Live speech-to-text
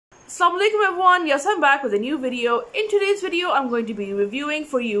Assalamu alaikum everyone, yes I'm back with a new video. In today's video I'm going to be reviewing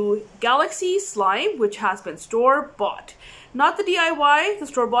for you Galaxy slime, which has been store bought. Not the DIY, the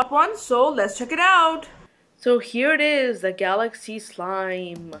store bought one, so let's check it out. So here it is, the Galaxy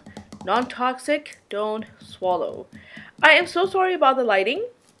slime. Non-toxic, don't swallow. I am so sorry about the lighting.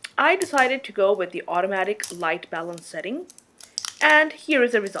 I decided to go with the automatic light balance setting. And here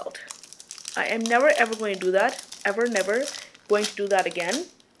is the result. I am never ever going to do that. Never going to do that again.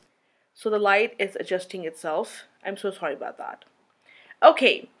 So the light is adjusting itself. I'm so sorry about that.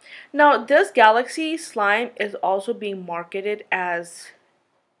 Okay, now this Galaxy slime is also being marketed as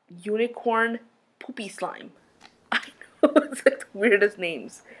unicorn poopy slime. I know, it's like the weirdest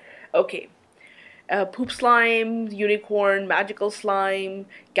names. Okay, poop slime, unicorn, magical slime,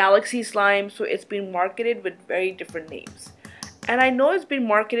 Galaxy slime. So it's been marketed with very different names. And I know it's been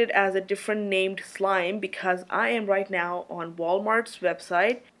marketed as a different named slime because I am right now on Walmart's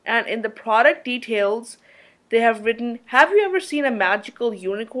website, and in the product details they have written, have you ever seen a magical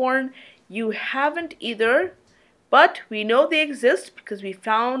unicorn? You haven't either, but we know they exist because we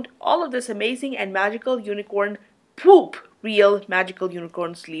found all of this amazing and magical unicorn poop real magical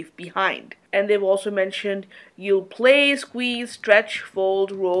unicorns leave behind. And they've also mentioned you'll play, squeeze, stretch,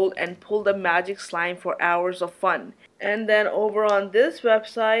 fold, roll, and pull the magic slime for hours of fun. And then over on this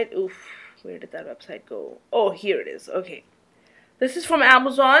website, oof, where did that website go? Oh, here it is. Okay. This is from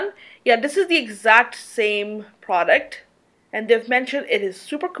Amazon. Yeah, this is the exact same product. And they've mentioned it is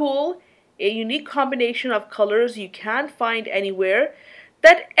super cool, a unique combination of colors you can't find anywhere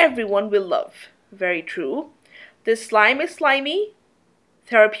that everyone will love. Very true. This slime is slimy,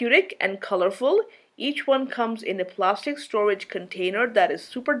 therapeutic, and colorful. Each one comes in a plastic storage container that is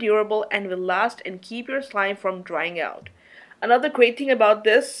super durable and will last and keep your slime from drying out. Another great thing about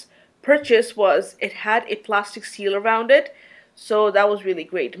this purchase was it had a plastic seal around it, so that was really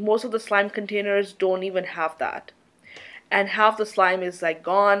great. Most of the slime containers don't even have that. And half the slime is like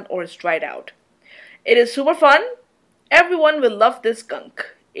gone or it's dried out. It is super fun. Everyone will love this gunk.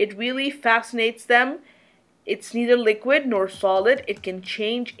 It really fascinates them. It's neither liquid nor solid. It can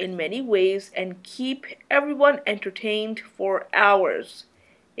change in many ways and keep everyone entertained for hours.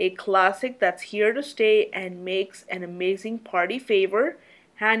 A classic that's here to stay and makes an amazing party favor,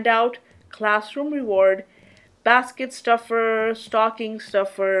 handout, classroom reward, basket stuffer, stocking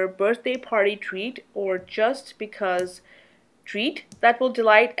stuffer, birthday party treat, or just because treat that will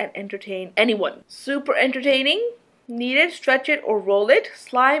delight and entertain anyone. Super entertaining. Knead it, stretch it, or roll it.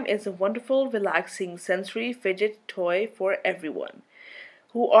 Slime is a wonderful, relaxing sensory fidget toy for everyone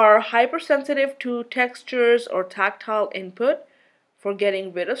who are hypersensitive to textures or tactile input, for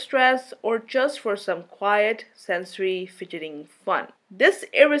getting rid of stress, or just for some quiet sensory fidgeting fun. This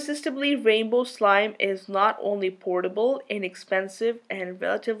irresistibly rainbow slime is not only portable, inexpensive, and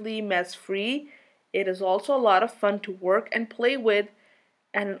relatively mess-free, it is also a lot of fun to work and play with,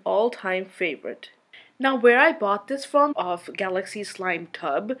 and an all-time favorite. Now, where I bought this from, of Galaxy slime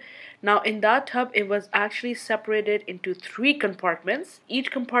tub. Now, in that tub, it was actually separated into 3 compartments.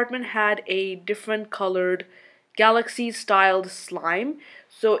 Each compartment had a different colored Galaxy styled slime.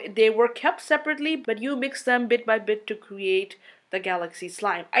 So they were kept separately, but you mix them bit by bit to create the Galaxy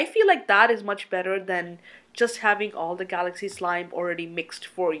slime. I feel like that is much better than just having all the Galaxy slime already mixed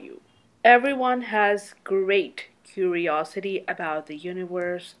for you. Everyone has great curiosity about the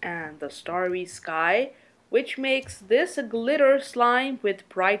universe and the starry sky, which makes this a glitter slime with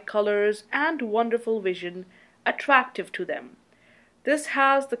bright colors and wonderful vision attractive to them. This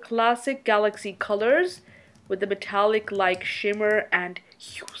has the classic Galaxy colors with the metallic-like shimmer and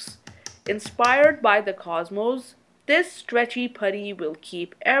hues. Inspired by the cosmos, this stretchy putty will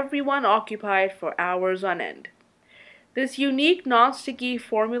keep everyone occupied for hours on end. This unique non-sticky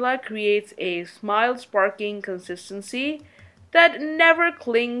formula creates a smile-sparking consistency that never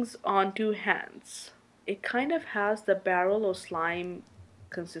clings onto hands. It kind of has the barrel of slime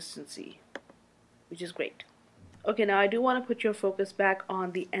consistency, which is great. Okay, now I do want to put your focus back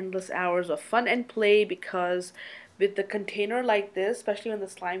on the endless hours of fun and play, because with the container like this, especially when the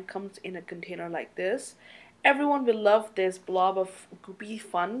slime comes in a container like this, everyone will love this blob of goopy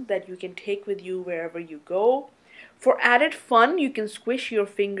fun that you can take with you wherever you go. For added fun, you can squish your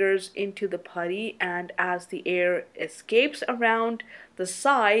fingers into the putty, and as the air escapes around the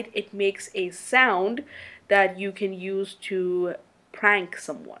side, it makes a sound that you can use to prank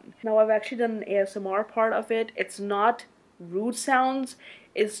someone. Now, I've actually done an ASMR part of it. It's not rude sounds.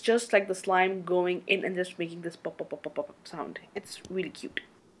 It's just like the slime going in and just making this pop, pop, pop, pop, pop sound. It's really cute.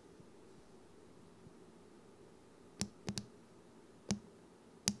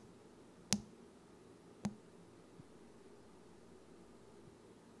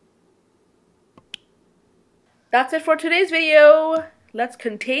 That's it for today's video. Let's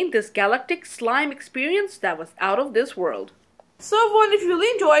contain this galactic slime experience that was out of this world. So everyone, if you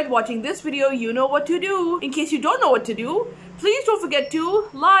really enjoyed watching this video, you know what to do. In case you don't know what to do, please don't forget to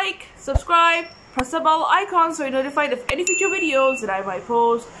like, subscribe, press the bell icon so you're notified of any future videos that I might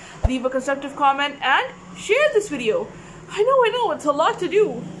post. Leave a constructive comment and share this video. I know, it's a lot to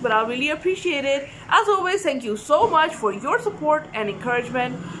do, but I really appreciate it. As always, thank you so much for your support and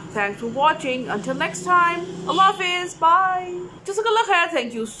encouragement. Thanks for watching. Until next time, Allah Hafiz, bye. Jazakallah khair,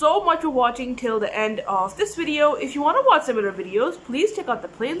 thank you so much for watching till the end of this video. If you want to watch similar videos, please check out the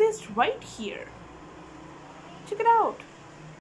playlist right here. Check it out.